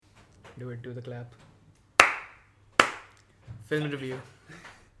Do it, do the clap. Film review.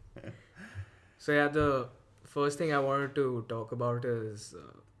 So yeah, the first thing I wanted to talk about is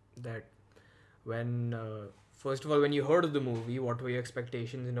that when first of all, when you heard of the movie, what were your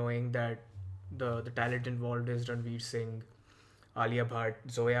expectations, knowing that the talent involved is Ranveer Singh, Alia Bhatt,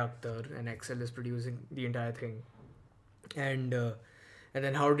 Zoya Akhtar, and Excel is producing the entire thing, and uh, and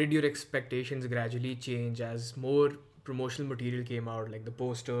then how did your expectations gradually change as more promotional material came out, like the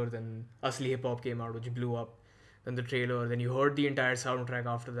poster, then Asli Hip Hop came out, which blew up, then the trailer, then you heard the entire soundtrack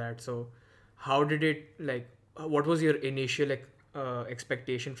after that. So, how did it like? What was your initial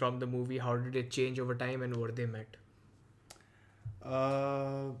expectation from the movie? How did it change over time, and were they met?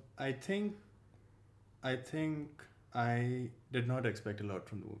 I think I did not expect a lot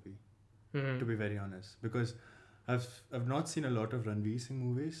from the movie, to be very honest, because I've not seen a lot of Ranveer Singh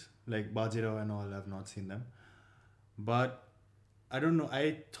movies like Bajirao and all. I've not seen them, but I don't know.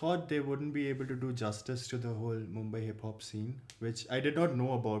 I thought they wouldn't be able to do justice to the whole Mumbai hip hop scene, which I did not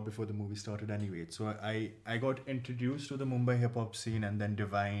know about before the movie started anyway. So I got introduced to the Mumbai hip hop scene, and then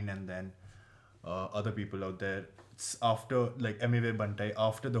Divine, and then other people out there. It's after like MEV Bantai,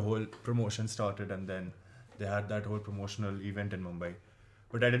 after the whole promotion started, and then they had that whole promotional event in Mumbai.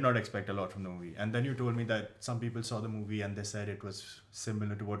 But I did not expect a lot from the movie. And then you told me that some people saw the movie and they said it was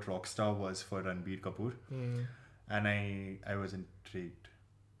similar to what Rockstar was for Ranbir Kapoor. Mm. And I was intrigued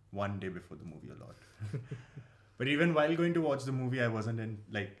one day before the movie a lot. But even while going to watch the movie, I wasn't in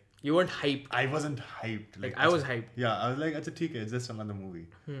like You weren't hyped. I wasn't hyped. Like I was hyped. Yeah, I was like, it's a TK, it's just another movie.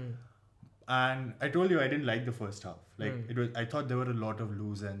 Hmm. And I told you I didn't like the first half. Like it was, I thought there were a lot of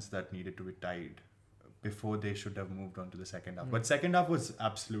loose ends that needed to be tied before they should have moved on to the second half. But second half was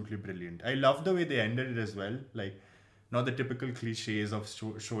absolutely brilliant. I love the way they ended it as well. Like not the typical cliches of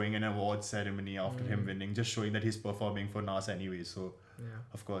showing an award ceremony after him winning, just showing that he's performing for Nas anyway. So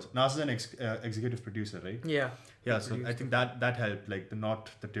of course, Nas is an executive producer, right? Yeah. Yeah. So I think that helped, like the not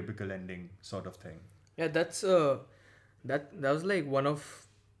the typical ending sort of thing. Yeah, that's that was like one of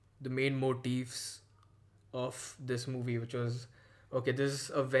the main motifs of this movie, which was okay, this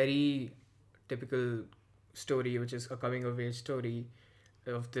is a very typical story, which is a coming of age story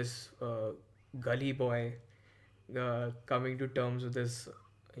of this gully boy coming to terms with his,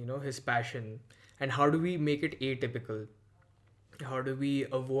 his passion, and how do we make it atypical? How do we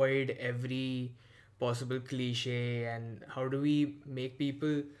avoid every possible cliche, and how do we make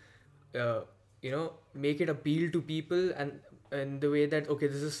people make it appeal to people, and the way that okay,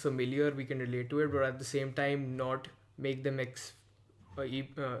 this is familiar, we can relate to it, but at the same time not make them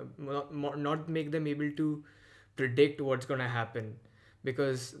not make them able to predict what's going to happen,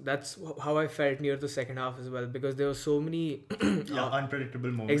 because that's how I felt near the second half as well, because there were so many unpredictable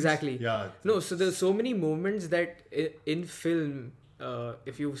moments. Exactly. Yeah. No, so there's so many moments that in film,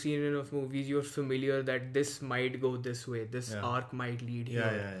 if you've seen enough movies, you're familiar that this might go this way, this arc might lead here.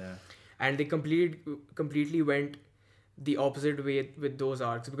 Yeah. And they completely went the opposite way with those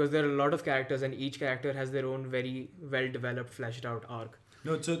arcs, because there are a lot of characters and each character has their own very well developed, fleshed out arc.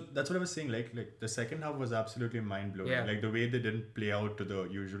 No, so that's what I was saying. Like the second half was absolutely mind blowing. Yeah. Like the way they didn't play out to the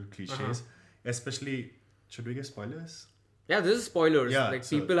usual cliches, especially. Should we get spoilers? Yeah, this is spoilers. Yeah, like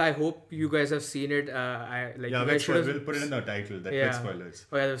so- people, I hope you guys have seen it. You guys should have. We'll put it in the title. That Yeah. with spoilers.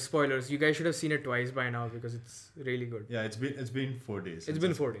 Oh yeah, the spoilers. You guys should have seen it twice by now because it's really good. Yeah, it's been 4 days. It's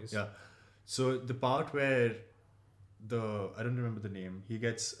been 4 days. Yeah. So the part where I don't remember the name. He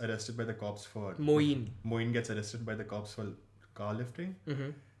gets arrested by the cops for Moin gets arrested by the cops for car lifting.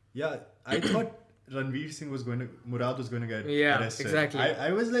 Mm-hmm. Yeah, I thought Murad was going to get arrested. Exactly.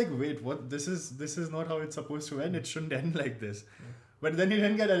 I was like, wait, what? This is not how it's supposed to end. It shouldn't end like this. But then he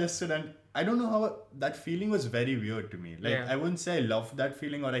didn't get arrested, and I don't know how that feeling was very weird to me. Like I wouldn't say I loved that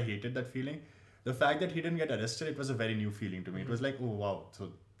feeling or I hated that feeling. The fact that he didn't get arrested, it was a very new feeling to me. It was like, oh wow,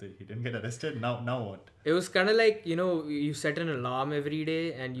 so he didn't get arrested. Now what? It was kind of like, you set an alarm every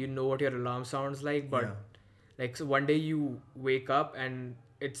day and you know what your alarm sounds like, but like so one day you wake up and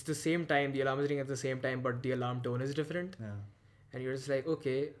it's the same time, the alarm is ringing at the same time, but the alarm tone is different. Yeah. And you're just like,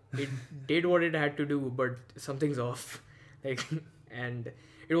 okay, it did what it had to do, but something's off. Like, and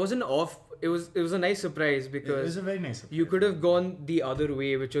it wasn't off. It was a nice surprise, because it was a very nice surprise. You could have gone the other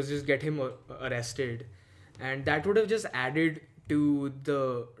way, which was just get him arrested, and that would have just added to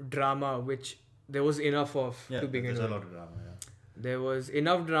the drama, which there was enough of to begin with. There's a lot of drama. Yeah. There was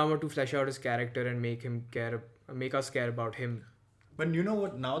enough drama to flesh out his character and make us care about him. But you know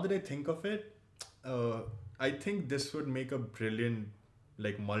what? Now that I think of it, I think this would make a brilliant,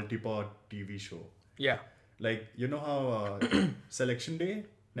 like, multi-part TV show. Yeah. Like, you know how Selection Day,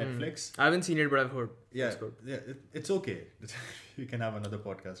 Netflix. I haven't seen it, but I've heard. Yeah, It's good. it's okay. You can have another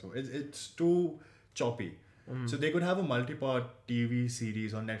podcast. It's too choppy. So they could have a multi-part TV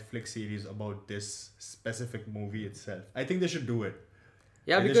series or Netflix series about this specific movie itself. I think they should do it.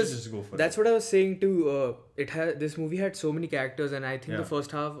 Yeah, And they should because just go for that's it. what I was saying too. This movie had so many characters, and I think the Yeah.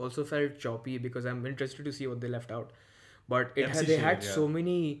 first half also felt choppy because I'm interested to see what they left out. But MC they Shade, had yeah. so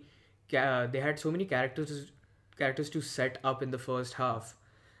many characters to set up in the first half,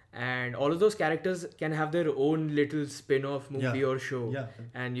 and all of those characters can have their own little spin-off movie Yeah. or show, Yeah.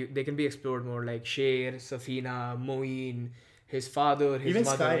 and they can be explored more, like Sher, Safina, Moeen, his father, his Even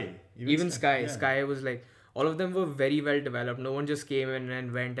mother, Sky. even Sky. Yeah. Sky was like, all of them were very well developed. No one just came in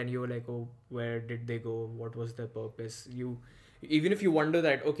and went, and you were like, oh, where did they go? What was their purpose? Even if you wonder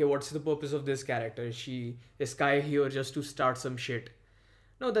that, okay, what's the purpose of this character? Is Sky here just to start some shit?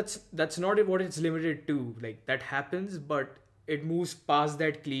 No, that's not what it's limited to. Like, that happens, but it moves past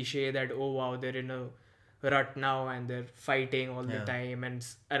that cliche that, oh wow, they're in a rut now and they're fighting all the Yeah. time, and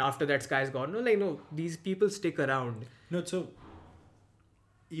after that Sky's gone. No, these people stick around. No, so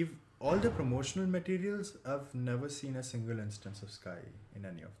if all the promotional materials, I've never seen a single instance of Sky in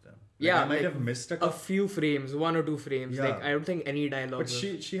any of them. Yeah, I might like, have missed a A couple, few frames, 1 or 2 frames. Yeah. Like, I don't think any dialogue. but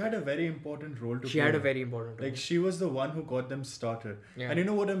she had a very important role to She play. had a very important role. Like, she was the one who got them started. Yeah. And you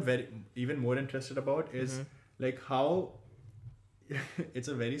know what I'm even more interested about is like how it's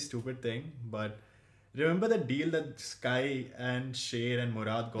a very stupid thing, but remember the deal that Sky and Sher and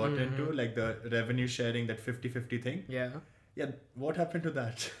Murad got into, like the revenue sharing, that 50-50 thing? Yeah. Yeah, what happened to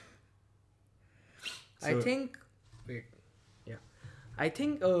that? I think I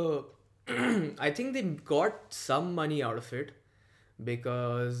think I think they got some money out of it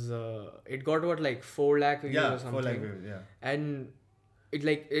because it got what, like 4 lakh views Yeah, or something. for like, yeah. And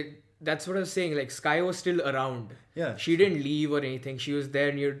it that's what I was saying, like Sky was still around. Yeah. She didn't leave or anything. She was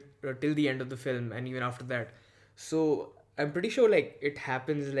there near till the end of the film and even after that. So I'm pretty sure like it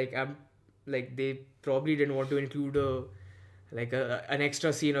happens, like they probably didn't want to include an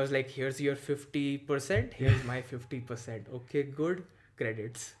extra scene. I was like, here's your 50%, here's my 50%. Okay, good.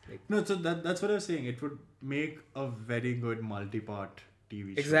 Credits. Like, No, so that's what I was saying. It would make a very good multi-part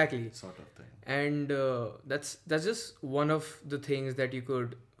TV show. Exactly. Sort of thing. and that's just one of the things that you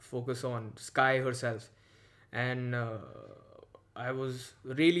could focus on. Sky herself. And I was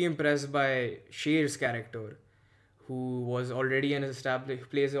really impressed by Sher's character, who was already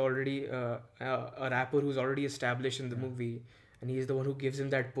plays already a rapper who's already established in the movie, and he's the one who gives him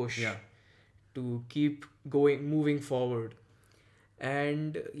that push Yeah. to keep moving forward.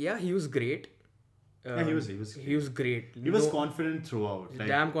 And yeah, he was great. Yeah, he was great. He was confident throughout. Like,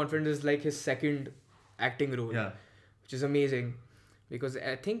 Damn confident is like his second acting role, yeah. which is amazing, because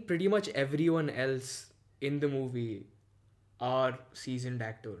I think pretty much everyone else in the movie are seasoned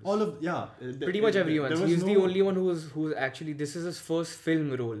actors. All of Pretty much everyone. there was He's the no- only one who's actually, this is his first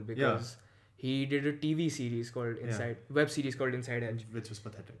film role, because he did a TV series called web series called Inside Edge. which was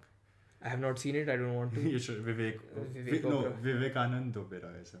pathetic. I have not seen it. I don't want to. You should Vivek Oberoi. Vivekanand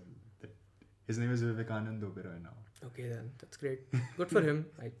Oberoi. His name is Vivekanand Oberoi now. Okay, then that's great. Good for him,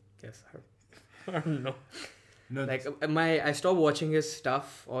 I guess. I don't know. No, Like I stopped watching his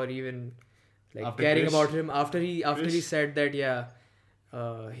stuff or even like After caring Chris- about him after he Chris- said that he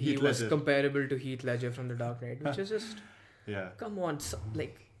Heath was Ledger. comparable to Heath Ledger from The Dark Knight, which is just yeah, come on,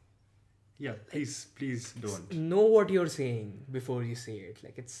 yeah. Please don't. know what you're saying before you say it.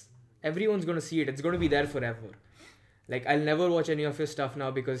 Like, everyone's gonna see it. It's gonna be there forever. Like, I'll never watch any of his stuff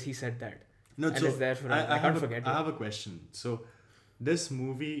now because he said that. No, And so it's there forever. I can't forget I it. have a question. So, this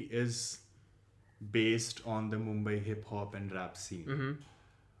movie is based on the Mumbai hip hop and rap scene. Mm-hmm.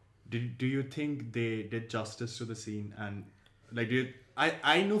 Do you think they did justice to the scene? And like,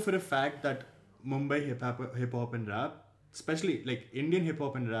 I know for a fact that Mumbai hip hop and rap, especially like Indian hip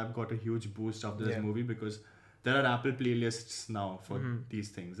hop and rap, got a huge boost after this Yeah. movie because there are Apple playlists now for these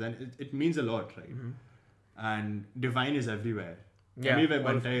things, and it means a lot, right? And Divine is everywhere. Yeah, Everywhere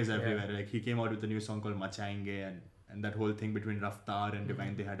all of Banta is it, everywhere. Like, he came out with a new song called Machayenge, and that whole thing between Raftar and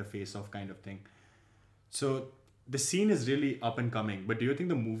Divine, they had a face-off kind of thing. So the scene is really up and coming. But do you think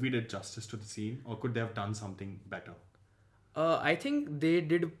the movie did justice to the scene, or could they have done something better? I think they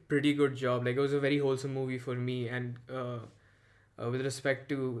did a pretty good job. Like, it was a very wholesome movie for me, and with respect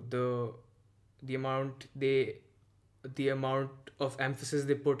to the amount of emphasis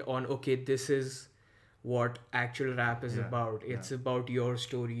they put on, okay, this is what actual rap is about. It's about your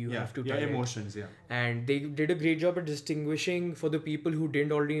story. You have to tell it. Emotions, And they did a great job at distinguishing, for the people who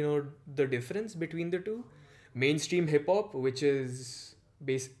didn't already know the difference between the two, mainstream hip hop, which is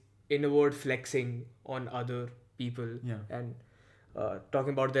based in a word flexing on other people, Yeah. and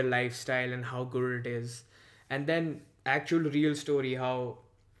talking about their lifestyle and how good it is, and then actual real story, how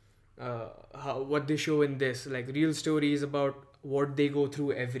what they show in this, like real stories about what they go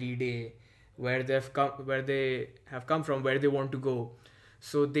through every day, where they have come from, where they want to go.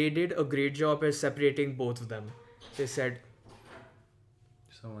 So they did a great job at separating both of them. They said,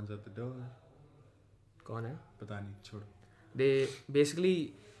 Someone's at the door. "Kaun hai?" Pata nahi, chhod. They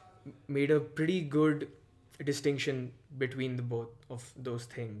basically made a pretty good distinction between the both of those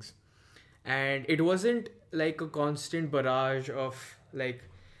things, and it wasn't like a constant barrage of like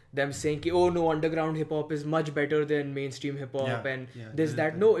them saying ki, oh no, underground hip hop is much better than mainstream hip hop Yeah, and yeah, this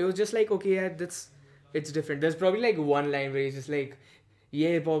that. No, it was just like, okay, yeah, that's, it's different. There's probably like one line where he's just like, ये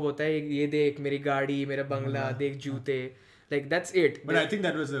hip hop होता है, ये देख मेरी गाड़ी, मेरा बंगला, देख जूते, like that's it. But I think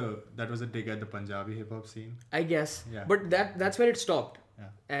that was a dig at the Punjabi hip hop scene. I guess. Yeah. But that's where it stopped. Yeah.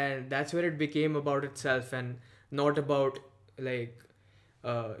 And that's where it became about itself and not about like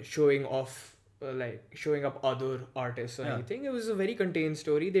showing off, like showing up other artists or Yeah. anything. It was a very contained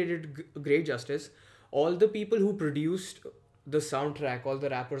story. They did great justice. All the people who produced the soundtrack, all the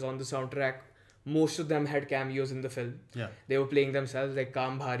rappers on the soundtrack, most of them had cameos in the film. Yeah. They were playing themselves, like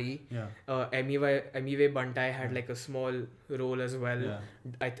Kam Bhari. Yeah. Emiwe Bantai had like a small role as well.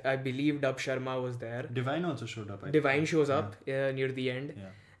 Yeah. I believe Dub Sharma was there. Divine also showed up. I Divine think. shows up near the end. Yeah.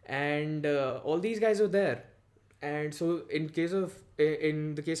 And all these guys were there. And so in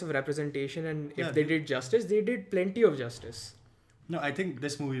the case of representation, and if they did justice, they did plenty of justice. No, I think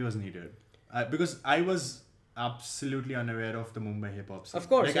this movie was needed. Because I was absolutely unaware of the Mumbai hip hop scene. Of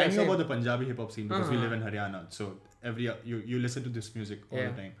course, like yeah, I knew same. about the Punjabi hip hop scene because we Uh-huh. live in Haryana. So you listen to this music all Yeah.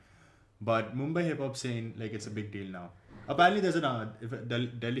 the time. But Mumbai hip hop scene, like it's a big deal now. Apparently there's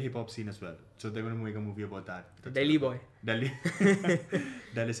a Delhi hip hop scene as well. So they're going to make a movie about that. That's Delhi what- boy. Delhi.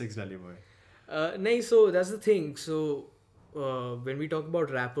 Delhi 6 Delhi boy. Nahi, so that's the thing. So when we talk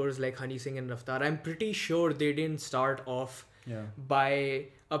about rappers like Honey Singh and Raftaar, I'm pretty sure they didn't start off Yeah. by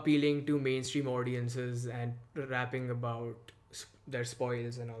appealing to mainstream audiences and rapping about their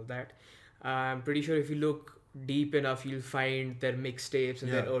spoils and all that. I'm pretty sure if you look deep enough, you'll find their mixtapes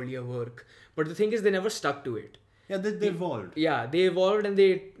and their Yeah. earlier work. But the thing is, they never stuck to it. Yeah, they evolved. Yeah, they evolved and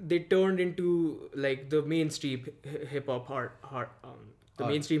they turned into like the mainstream hip hop the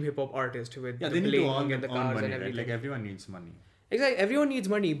mainstream hip hop artist with Yeah, the they need to bling earn, and the earn cars money, and right? everything. Like everyone needs money. Exactly, everyone needs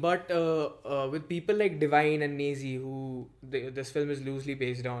money, but with people like Divine and Nazy, who this film is loosely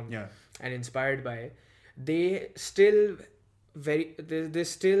based on Yeah. and inspired by, they still they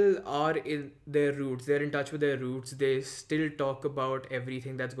still are in their roots. They're in touch with their roots. They still talk about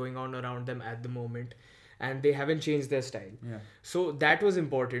everything that's going on around them at the moment, and they haven't changed their style. Yeah. So that was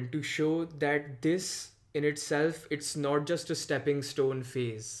important to show that this in itself, it's not just a stepping stone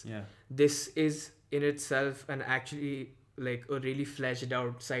phase. Yeah. This is in itself an actually like a really fleshed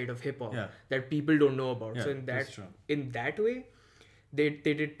out side of hip hop Yeah. that people don't know about. Yeah, So that's true. in that way, they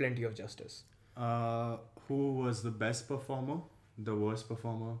did plenty of justice. Who was the best performer, the worst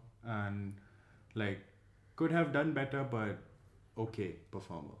performer, and like could have done better, but okay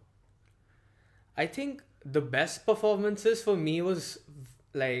performer? I think the best performances for me was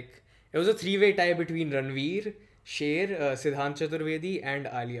like it was a three-way tie between Ranveer, Sher, Siddhant Chaturvedi, and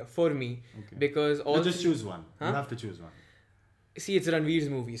Alia for me, Okay. because all No, just choose one. Huh? You have to choose one. see it's Ranveer's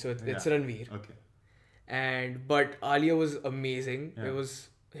movie, so it's Yeah. Ranveer. Okay. But Alia was amazing. Yeah. It was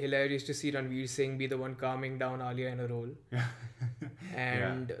hilarious to see Ranveer Singh be the one calming down Alia in a role. Yeah.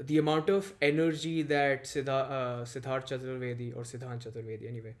 And the amount of energy that Siddharth Chaturvedi or Siddhant Chaturvedi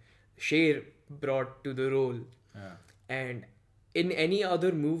anyway, Sher brought to the role. Yeah. And in any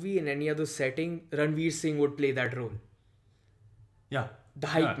other movie, in any other setting, Ranveer Singh would play that role. Yeah. The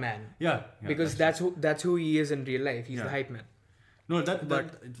hype Yeah. man. Yeah. Because that's who he is in real life. He's Yeah. the hype man. No,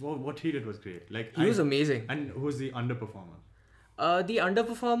 what he did was great. Like He was amazing. And who was the underperformer? The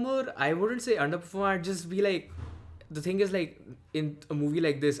underperformer, I wouldn't say underperformer, I'd just be like, the thing is like, in a movie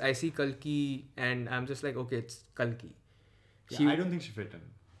like this, I see Kalki and I'm just like, okay, it's Kalki. I don't think she fit in.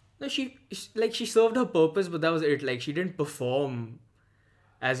 No, she served her purpose, but that was it. Like, she didn't perform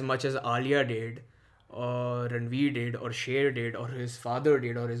as much as Alia did, or Ranveer did, or Sher did, or his father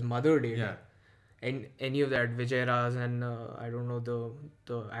did, or his mother did. Yeah. And any of that, Vijay Raz and I don't know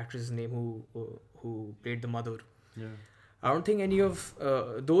the actress's name who played the mother. Yeah. I don't think any of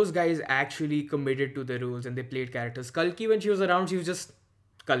those guys actually committed to the roles and they played characters. Kalki, when she was around, she was just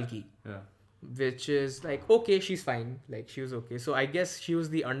Kalki. Yeah. Which is like, okay, she's fine. Like, she was okay. So I guess she was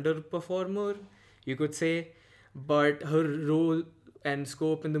the underperformer, you could say. But her role and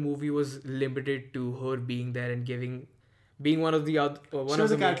scope in the movie was limited to her being there and being one of the other one She of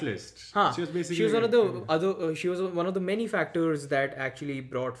was a the main- catalyst. Huh. She was basically. She was one of the other. She was one of the many factors that actually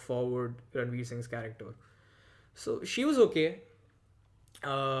brought forward Ranveer Singh's character. So she was okay.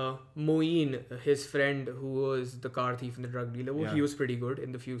 Moeen, his friend who was the car thief and the drug dealer, Yeah. he was pretty good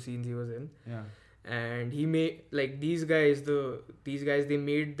in the few scenes he was in. Yeah. And he made like these guys they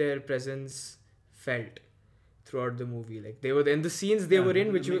made their presence felt throughout the movie. Like they were in the scenes they Yeah, were in,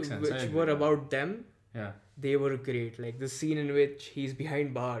 that which makes sense. I which agree, were yeah. about them. Yeah. They were great. Like the scene in which he's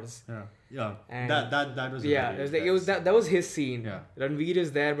behind bars. Yeah. Yeah. And that was. Yeah, it was that was his scene. Yeah. Ranveer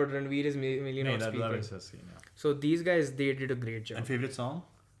is there, but Ranveer is mainly No, not that speaking. was a scene. Yeah. So these guys, they did a great job. And favorite song?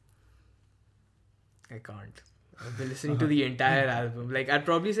 I can't. I've been listening to the entire album. Like I'd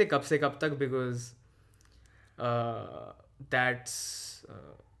probably say Kab Se Kab Tak because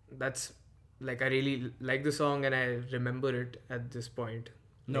that's like I really like the song and I remember it at this point.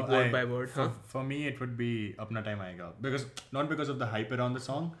 No, Like, word by word. For me, it would be Apna Time Aayega, because not because of the hype around the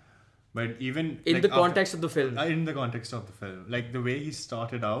song, but even In like, the context of the film. in the context of the film, like the way he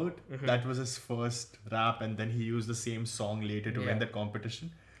started out, Mm-hmm. that was his first rap, and then he used the same song later to Yeah. win that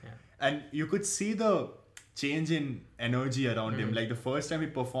competition, Yeah. and you could see the change in energy around him. Like the first time he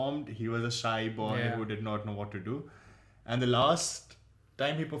performed, he was a shy boy Mm-hmm. Yeah. who did not know what to do, and the last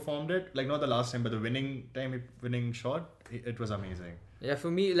time he performed it, like not the last time, but the winning shot, it was amazing. Yeah,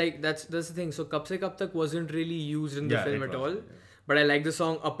 for me, like that's the thing. So Kab Se Kab Tak wasn't really used in the Yeah, film it at wasn't, all. yeah. But I like the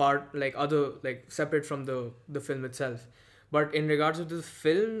song apart, like separate from the film itself. But in regards to the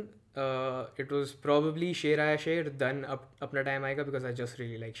film, it was probably Sher Aaya Sher, then Apna Time Aayega, because I just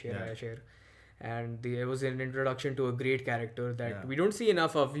really like Sher Yeah. Aaya Sher. And it was an introduction to a great character that Yeah. we don't see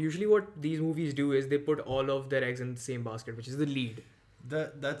enough of. Usually what these movies do is they put all of their eggs in the same basket, which is the lead.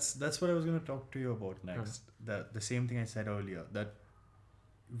 That's what I was going to talk to you about next. The same thing I said earlier, that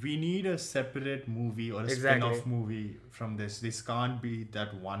we need a separate movie or a Exactly. spin-off movie from this. This can't be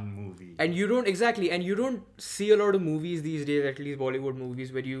that one movie. And you don't see a lot of movies these days, at least Bollywood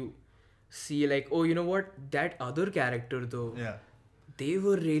movies, where you see like, oh, you know what, that other character though, Yeah. they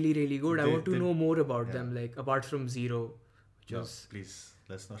were really, really good. I want to They- know more about yeah. them, like apart from Zero, which No, was please,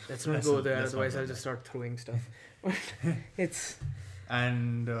 let's not go there, let's not otherwise go I'll there. just start throwing stuff. it's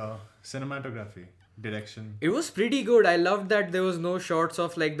And cinematography, direction. It was pretty good. I loved that there was no shots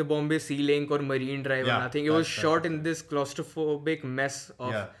of like the Bombay Sea Link or Marine Drive Yeah, or nothing. It was that's shot the in this claustrophobic mess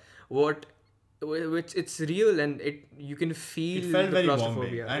of Yeah. which it's real and you can feel It felt the very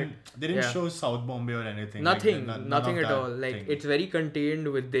claustrophobia. Bombay, and they didn't yeah. show South Bombay or anything. Nothing, none nothing of at that all. Like thing. it's very contained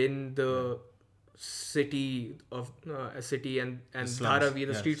within the city of a city and slums, Dharavi,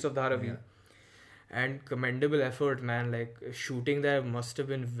 the yes. streets of Dharavi. Yeah. And commendable effort, man. Like shooting there must have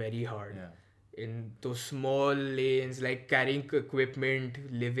been very hard. Yeah. In those small lanes, like carrying equipment,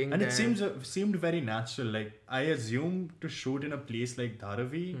 living And there. it seemed very natural. Like I assumed to shoot in a place like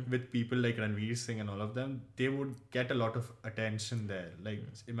Dharavi with people like Ranveer Singh and all of them, they would get a lot of attention there. Like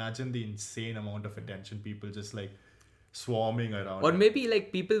imagine the insane amount of attention, people just like swarming around. Or maybe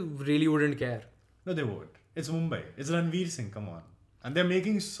like people really wouldn't care. No, they would. It's Mumbai. It's Ranveer Singh. Come on. And they're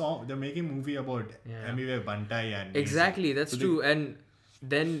making movie about Yeah. MV Bantai and Exactly, that's So they- true. And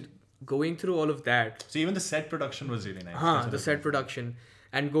then going through all of that, So even the set production was really nice. That's what the I set thought. production,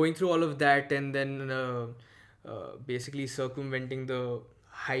 and going through all of that, and then basically circumventing the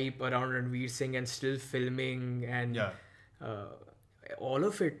hype around Ranveer Singh and still filming and Yeah. all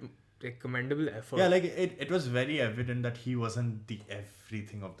of it, like commendable effort. Yeah, like it was very evident that he wasn't the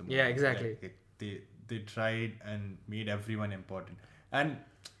everything of the movie. Yeah, exactly. Like, they tried and made everyone important. And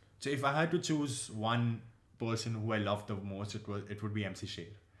so if I had to choose one person who I loved the most, it would be MC Sher.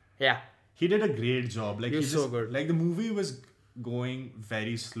 Yeah. He did a great job. Like He was so good. Like the movie was going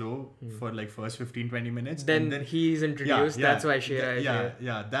very slow for like first 15-20 minutes. Then, and he's introduced. That's why Sher Aaya Sher.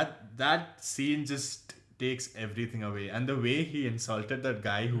 Yeah. That scene just takes everything away. And the way he insulted that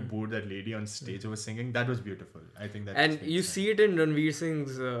guy who booed that lady on stage who was singing, that was beautiful. I think that. And just makes you sense. see it in Ranveer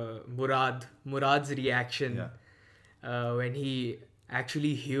Singh's Murad's reaction when he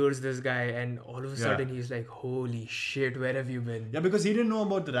actually hears this guy, and all of a sudden he's like, "Holy shit, where have you been?" Yeah, because he didn't know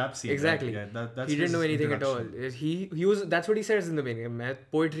about the rap scene. Exactly. Right? Yeah, that's He didn't his know anything at all. introduction. He was. That's what he says in the beginning. मैं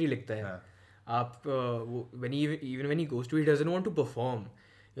poetry लिखता है. Yeah. आप even when he goes to, he doesn't want to perform.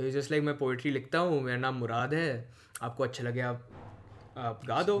 He's just like, मैं poetry लिखता हूँ. मेरा नाम मुराद है. आपको अच्छा लगे आप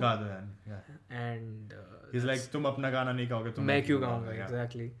गा दो. Got it, yeah. And He's like, तुम अपना गाना नहीं गाओगे तो मैं क्यों गाऊंगा? Yeah.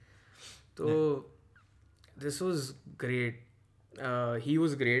 Exactly. So this was great. He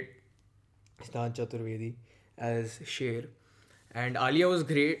was great. Sidharth Chaturvedi as Sher, and Alia was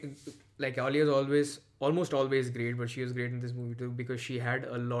great. Like Alia is almost always great, but she was great in this movie too because she had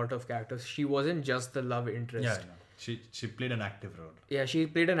a lot of characters. She wasn't just the love interest. Yeah, I know. She played an active role. Yeah, she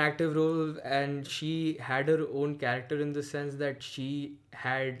played an active role, and she had her own character in the sense that she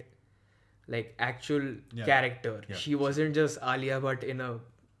had like actual character. Yeah. She wasn't just Alia Bhatt in a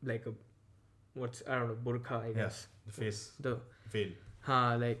like a I don't know, burqa, I guess. The face. The veil.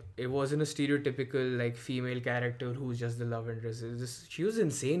 like it wasn't a stereotypical like female character who's just the love interest. She was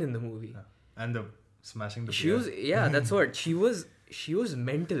insane in the movie. And the smashing the She beer. was that's what she was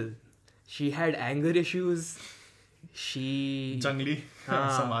mental. She had anger issues. She Jungli.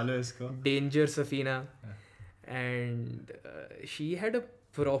 Samalo isko. Danger Safina. And she had a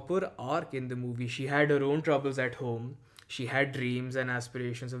proper arc in the movie. She had her own troubles at home. She had dreams and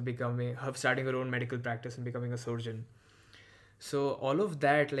aspirations of starting her own medical practice and becoming a surgeon. So all of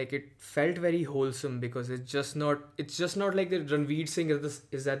that, like, it felt very wholesome because it's just not like the Ranveer Singh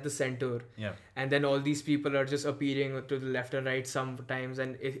is at the center. Yeah. And then all these people are just appearing to the left and right sometimes,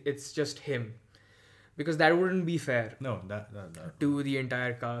 and it's just him. Because that wouldn't be fair. No, that to the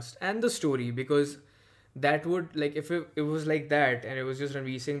entire cast and the story, because that would, like, if it was like that and it was just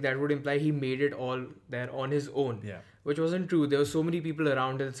Ranveer Singh, that would imply he made it all there on his own. Yeah. Which wasn't true. There were so many people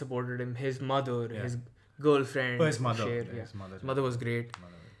around that supported him. His mother, his girlfriend. His mother. Cher, His mother was great.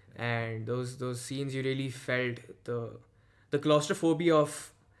 And those scenes, you really felt the claustrophobia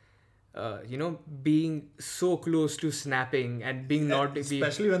of being so close to snapping and being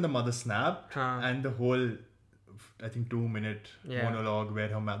especially when the mother snapped and the whole, I think, 2-minute monologue where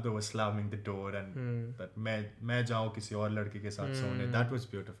her mother was slamming the door and that मैं जाऊँ किसी और लड़के के साथ सोने. That was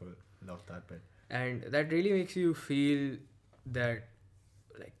beautiful. Loved that bit. And that really makes you feel that,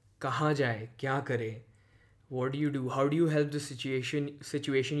 like, कहाँ जाए, क्या करे, what do you do, how do you help the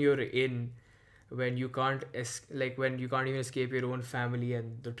situation you're in when you can't even escape your own family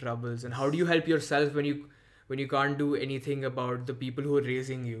and the troubles, and how do you help yourself when you can't do anything about the people who are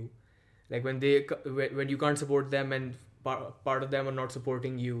raising you, like when you can't support them and part of them are not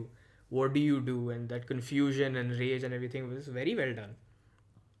supporting you, what do you do? And that confusion and rage and everything was very well done.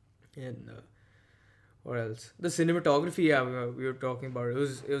 And what else? The cinematography, we were talking about.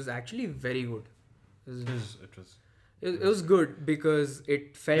 It was actually very good. It was good because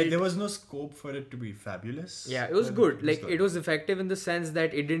it felt like there was no scope for it to be fabulous. Yeah, it was good. It was effective in the sense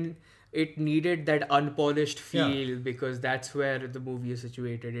that it needed that unpolished feel because that's where the movie is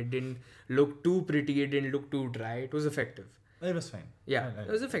situated. It didn't look too pretty. It didn't look too dry. It was effective. It was fine. Yeah, it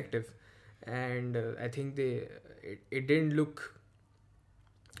was effective, and I think it didn't look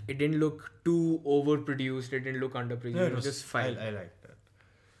too overproduced. It didn't look underproduced. No, it was just fine. I liked it.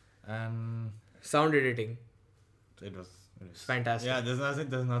 And sound editing. It was fantastic. Yeah,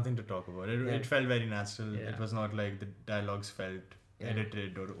 there's nothing to talk about. It felt very natural. Yeah. It was not like the dialogues felt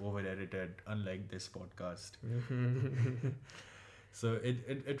edited or over edited, unlike this podcast. So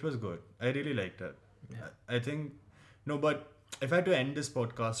it was good. I really liked it. Yeah. I think but if I had to end this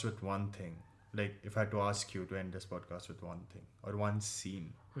podcast with one thing, like if I had to ask you to end this podcast with one thing or one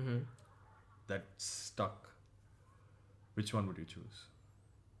scene that stuck, which one would you choose?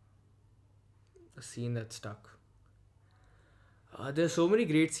 A scene that stuck. There's so many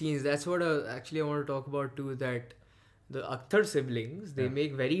great scenes. That's what actually I want to talk about too, that the Akhtar siblings, they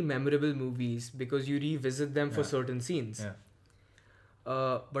make very memorable movies because you revisit them for certain scenes.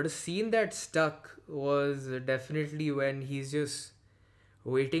 But a scene that stuck was definitely when he's just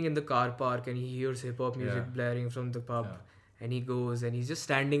waiting in the car park and he hears hip-hop music blaring from the pub and he goes and he's just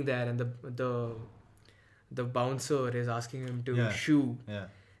standing there and the bouncer is asking him to shoo.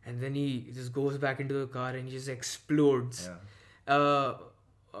 And then he just goes back into the car and he just explodes.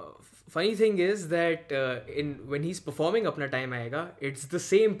 Funny thing is that when he's performing Apna Time Aayega, it's the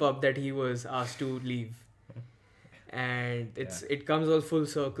same pub that he was asked to leave. And it comes all full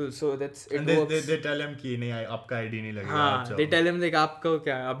circle. So that's it. And works. they tell him कि नहीं आपका ID नहीं लगेगा. They tell him like आपको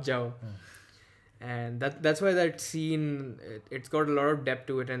क्या आप जाओ. And that's why that scene, it's got a lot of depth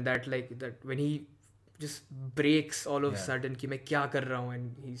to it, and that when he just breaks all of a sudden कि मैं क्या कर रहा हूँ,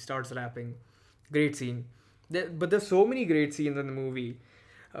 and he starts rapping. Great scene. But there's so many great scenes in the movie.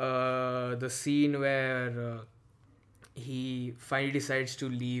 The scene where he finally decides to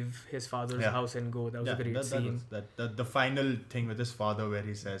leave his father's house and go. That was a great scene. The final thing with his father where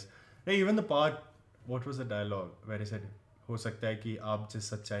he says, even the part, what was the dialogue where he said, हो सकता है कि आप जिस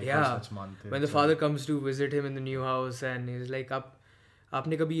सच्चाई को सच मानते हो. When the father comes to visit him in the new house and he's like,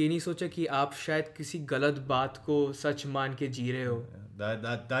 आपने कभी ये नहीं सोचा कि आप शायद किसी गलत बात को सच मान के जी रहे हो.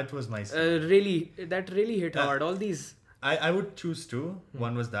 That was nice. That really hit hard. All these. I would choose two.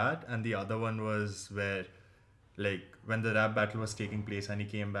 One was that, and the other one was where, like, when the rap battle was taking place and he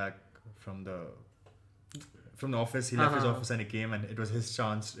came back from the office, he left his office and he came, and it was his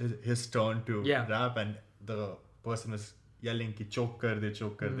chance, his turn to rap, and the person was yelling ki choke kar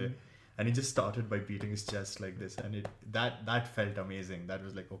de, and he just started by beating his chest like this, and that felt amazing. That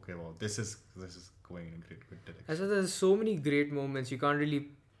was like, okay, wow, this is going in a good direction. I said there's so many great moments. You can't really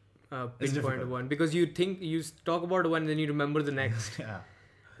pinpoint difficult. one because you talk about one and then you remember the next. Yeah.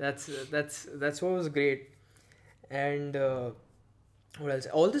 That's what was great. And what else?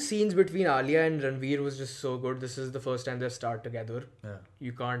 All the scenes between Alia and Ranveer was just so good. This is the first time they start together. Yeah.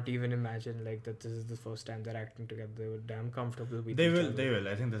 You can't even imagine like that. This is the first time they're acting together. They were damn comfortable with They each will. other. They will.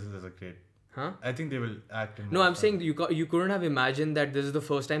 I think this is a great. Huh? I think they will act in. No, I'm saying you couldn't have imagined that this is the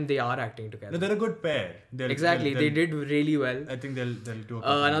first time they are acting together. No, they're a good pair. Exactly, they did really well. I think they'll do.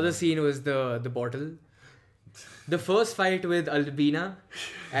 Another scene was the bottle. The first fight with Albina,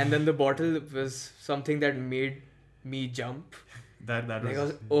 and then the bottle was something that made me jump. That Like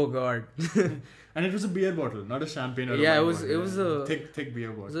was. oh god. And it was a beer bottle, not a champagne or Yeah, a it wine was- bottle. it was a- thick beer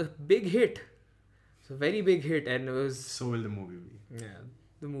It was bottle. a big hit. It's a very big hit, and it was So will the movie be. yeah.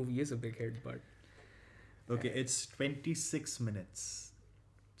 The movie is a big hit, but Okay, it's 26 minutes.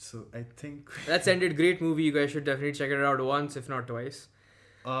 So I think that's ended. Great movie. You guys should definitely check it out once, if not twice.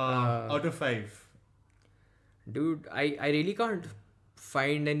 out of 5. Dude, I really can't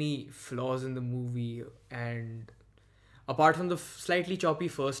find any flaws in the movie, and apart from the slightly choppy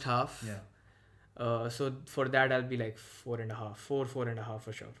first half. Yeah. So for that I'll be like 4.5, 4.5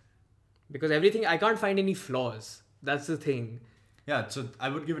 for sure. Because everything I can't find any flaws. That's the thing. Yeah, so I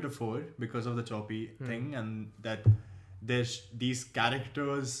would give it a 4 because of the choppy thing, and that there's these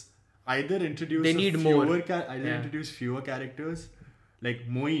characters either introduce They need more. introduce fewer characters. Like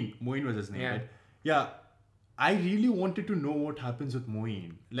Moeen was his name, Yeah. right? Yeah. I really wanted to know what happens with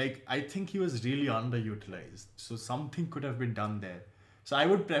Moeen. Like, I think he was really underutilized. So something could have been done there. So I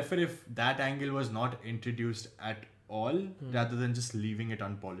would prefer if that angle was not introduced at all, rather than just leaving it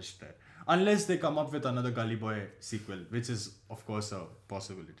unpolished there. Unless they come up with another Gully Boy sequel, which is, of course, a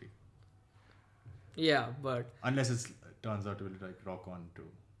possibility. Yeah, but Unless it turns out to be like Rock On 2.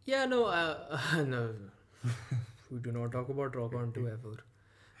 yeah, no, no. We do not talk about Rock On 2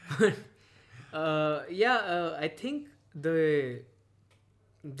 ever. I think they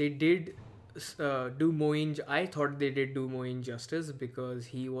did do Moeen. I thought they did do Moeen justice because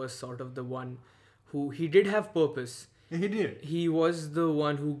he was sort of the one who he did have purpose. Yeah, he did. He was the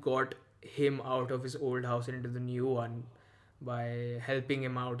one who got him out of his old house and into the new one by helping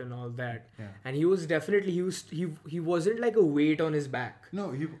him out and all that. Yeah. And he was definitely he wasn't like a weight on his back.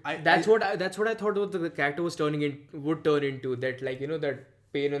 No, That's what I thought what the character was would turn into, that like that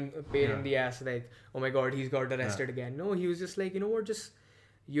pain in the ass, like oh my god, he's got arrested again. No, he was just like, what, just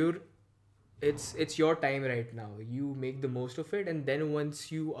it's your time right now, you make the most of it, and then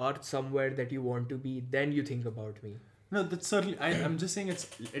once you are somewhere that you want to be, then you think about me. No, that's certainly. I'm just saying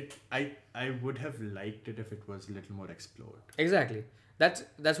I would have liked it if it was a little more explored. Exactly.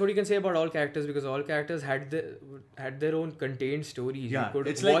 That's what you can say about all characters, because all characters had their own contained stories. Yeah, you could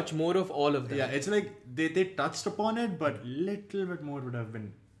it's watch more of all of them. Yeah, it's like they touched upon it, but little bit more would have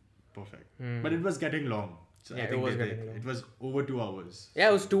been perfect. But it was getting long. So Yeah, I think it was getting long. It was over 2 hours. Yeah,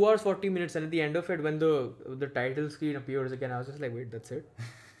 it was 2 hours 40 minutes, and at the end of it, when the title screen appears again, I was just like, wait, that's it.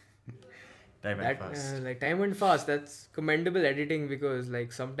 Time went fast. Time went fast. That's commendable editing, because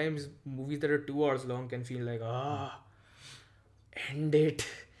like sometimes movies that are 2 hours long can feel like end it,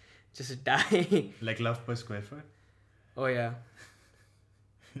 just die. Like Love Per Square Foot. Oh yeah,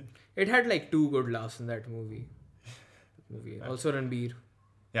 it had like 2 good laughs in that movie. Also Ranbir.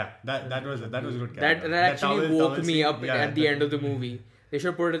 Yeah, that was a good That character. actually woke me scene, up yeah, at the end of the movie. They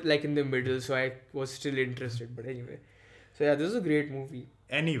should put it like in the middle, so I was still interested. But anyway, so yeah, this is a great movie.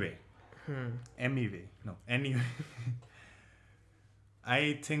 Anyway. Anyway.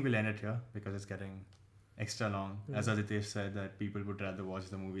 I think we'll end it here because it's getting extra long. As Aditesh said, that people would rather watch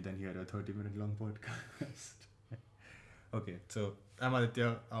the movie than hear a 30-minute long podcast. Okay, so I'm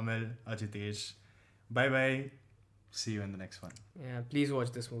Aditya, Amel, Ajitesh. Bye bye. See you in the next one. Yeah, please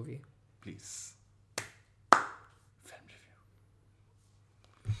watch this movie. Please.